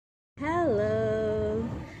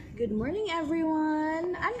Good morning,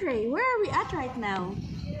 everyone. Andrei, where are we at right now?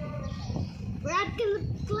 We're at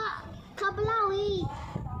Kablawi.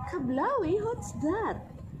 Kablawi? What's that?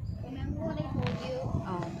 Remember what I told you?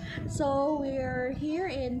 Oh, so we're here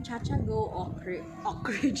in Chachago,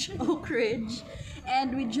 Oakridge,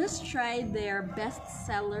 and we just tried their best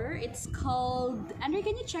seller. It's called. Andrei,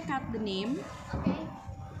 can you check out the name? Okay.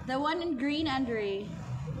 The one in green, Andrei.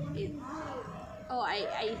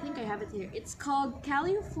 I think I have it here. It's called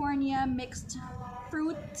California Mixed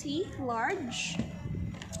Fruit Tea Large.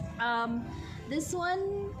 This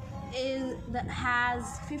one that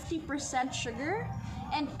has 50% sugar.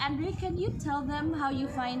 And Andrei, can you tell them how you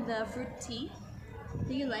find the fruit tea?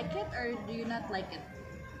 Do you like it or do you not like it?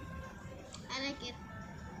 I like it.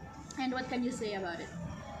 And what can you say about it?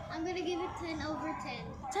 I'm gonna give it 10 over 10.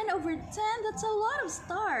 10 over 10? That's a lot of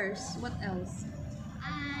stars. What else?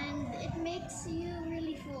 And it makes you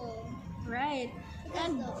really full. Right.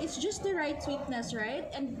 And it's just the right sweetness, right?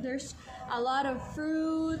 And there's a lot of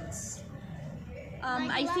fruits.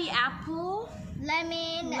 I see apple.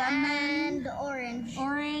 Lemon and orange.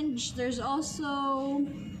 Orange. There's also...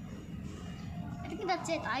 I think that's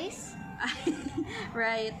it, ice.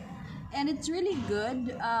 Right. And it's really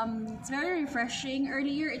good. It's very refreshing.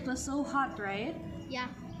 Earlier, it was so hot, right? Yeah.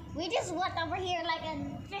 We just went over here like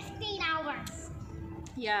in 15 hours.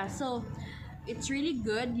 Yeah, so it's really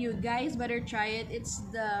good. You guys better try it. It's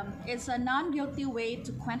a non-guilty way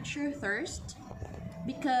to quench your thirst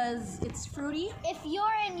because it's fruity. If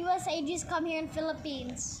you're in USA, just come here in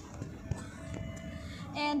Philippines.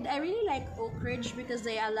 And I really like Oakridge because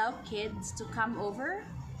they allow kids to come over.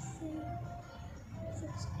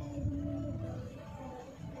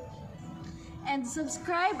 And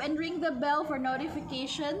subscribe and ring the bell for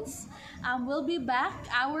notifications. We'll be back.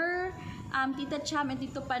 Our Tita Cham and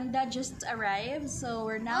Tito Panda just arrived, so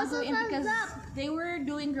we're now Also going because thumbs up. they were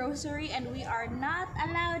doing grocery and we are not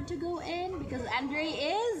allowed to go in because Andrei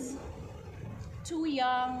is too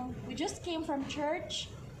young. We just came from church,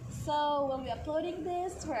 so we'll be uploading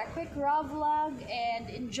this for a quick raw vlog and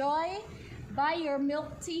enjoy. Buy your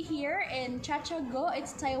milk tea here in Chachago.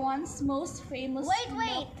 It's Taiwan's most famous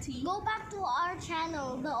milk tea. Go back to our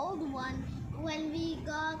channel, the old one, when we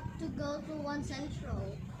got to go to 1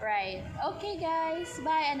 Central. Right. Okay, guys.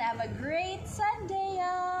 Bye and have a great Sunday,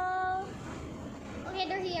 y'all. Okay,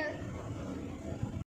 they're here.